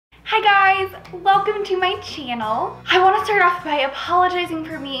Hi guys, welcome to my channel. I want to start off by apologizing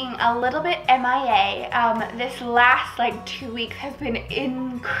for being a little bit MIA. This last 2 weeks has been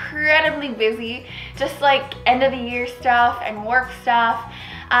incredibly busy, just end of the year stuff and work stuff.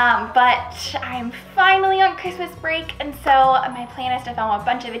 But I'm finally on Christmas break, and so my plan is to film a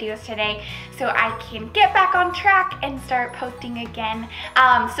bunch of videos today so I can get back on track and start posting again.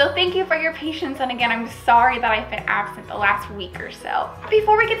 So thank you for your patience, and again, I'm sorry that I've been absent the last week or so.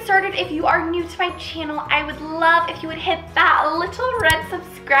 Before we get started, if you are new to my channel, I would love if you would hit that little red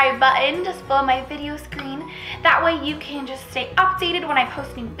subscribe button just below my video screen. That way you can just stay updated when I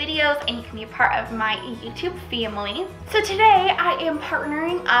post new videos and you can be a part of my YouTube family. So today I am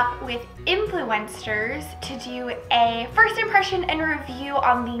partnering up with Influensters to do a first impression and review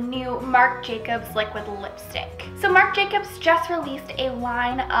on the new Marc Jacobs liquid lipstick. So Marc Jacobs just released a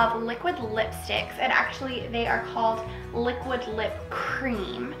line of liquid lipsticks, and actually they are called Liquid Lip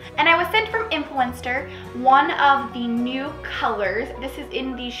Cream. And I was sent from Influenster one of the new colors. This is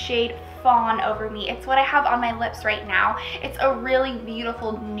in the shade Fawn over me. It's what I have on my lips right now. It's a really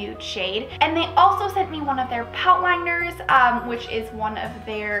beautiful nude shade. And they also sent me one of their pout liners, which is one of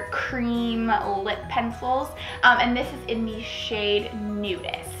their cream lip pencils. And this is in the shade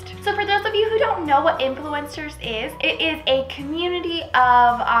Nudist. So for those of you who don't know what Influensters is, it is a community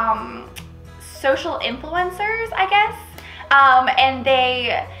of social influencers, I guess. And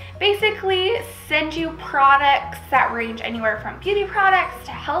they basically send you products that range anywhere from beauty products to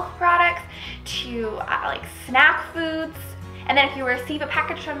health products to snack foods. And then if you receive a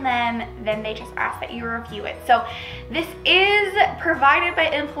package from them, then they just ask that you review it. So this is provided by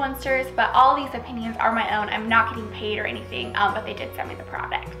Influencers, but all these opinions are my own. I'm not getting paid or anything, but they did send me the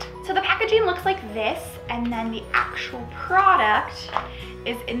product. So the packaging looks like this, and then the actual product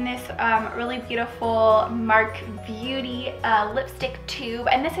is in this really beautiful Marc Beauty lipstick tube.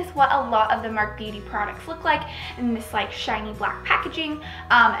 And this is what a lot of the Marc Beauty products look like, in this shiny black packaging.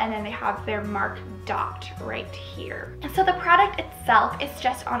 And then they have their Marc dot right here. And so the product itself is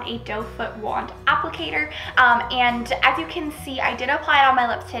just on a doe foot wand applicator. And as you can see, I did apply it on my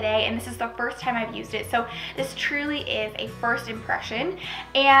lips today, and this is the first time I've used it. So this truly is a first impression.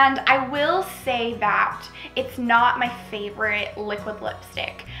 And I will say that it's not my favorite liquid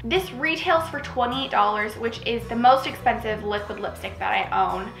lipstick. This retails for $28, which is the most expensive liquid lipstick that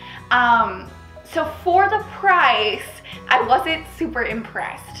I own. So for the price, I wasn't super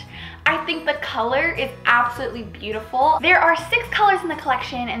impressed. I think the color is absolutely beautiful. There are 6 colors in the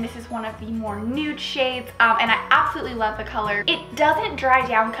collection, and this is one of the more nude shades, and I absolutely love the color. It doesn't dry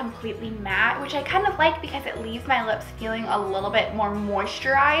down completely matte, which I kind of like because it leaves my lips feeling a little bit more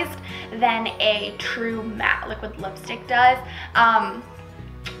moisturized than a true matte liquid lipstick does.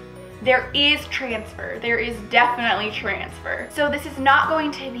 There is transfer. There is definitely transfer. So this is not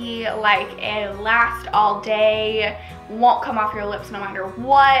going to be like a last all day, won't come off your lips no matter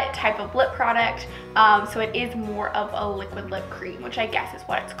what type of lip product. So it is more of a liquid lip cream, which I guess is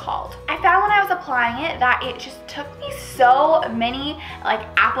what it's called. I found when I was applying it that it just took me so many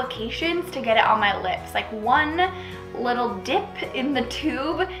applications to get it on my lips. One little dip in the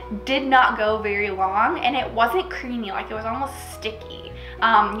tube did not go very long, and it wasn't creamy, it was almost sticky.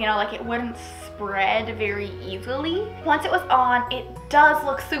 It wouldn't spread very easily. Once it was on, it does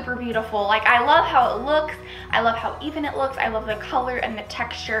look super beautiful. I love how it looks, I love how even it looks, I love the color and the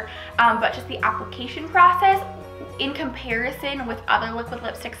texture, but just the application process in comparison with other liquid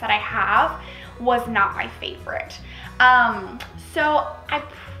lipsticks that I have was not my favorite. So I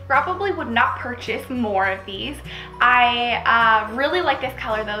probably would not purchase more of these. I really like this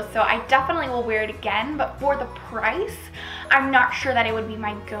color though, so I definitely will wear it again, but for the price, I'm not sure that it would be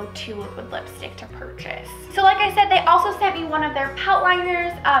my go-to liquid lipstick to purchase. So like I said, they also sent me one of their pout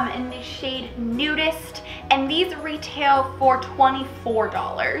liners in the shade Nudist, and these retail for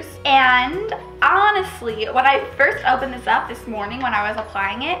 $24. And honestly, when I first opened this up this morning when I was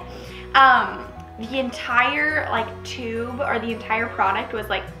applying it, the entire tube, or the entire product, was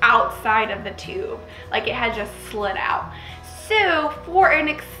outside of the tube. It had just slid out. So for an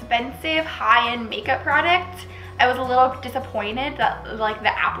expensive high-end makeup product, I was a little disappointed that the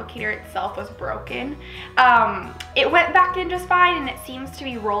applicator itself was broken. It went back in just fine, and it seems to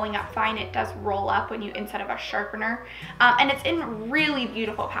be rolling up fine. It does roll up when you, instead of a sharpener. And it's in really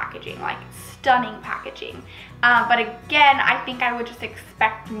beautiful packaging, stunning packaging. But again, I think I would just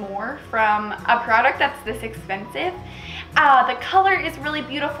expect more from a product that's this expensive. The color is really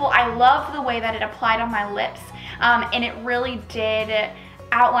beautiful. I love the way that it applied on my lips, and it really did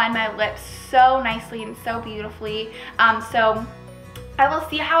outline my lips so nicely and so beautifully. So I will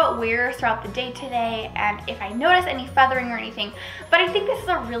see how it wears throughout the day today and if I notice any feathering or anything, but I think this is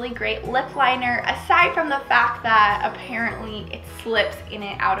a really great lip liner, aside from the fact that apparently it slips in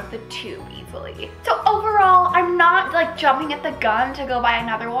and out of the tube easily. So overall, I'm not like jumping at the gun to go buy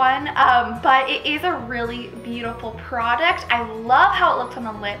another one, but it is a really beautiful product. I love how it looks on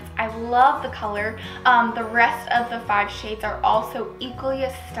the lips. I love the color. The rest of the 5 shades are also equally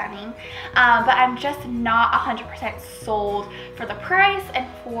as stunning, but I'm just not 100% sold for the price and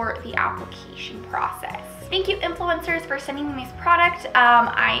for the application process. Thank you, Influensters, for sending me this product.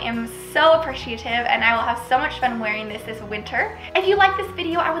 I am so appreciative and I will have so much fun wearing this winter. If you like this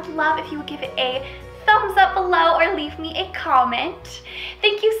video, I would love if you would give it a thumbs up below or leave me a comment.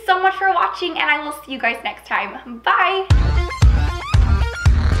 Thank you so much for watching and I will see you guys next time. Bye!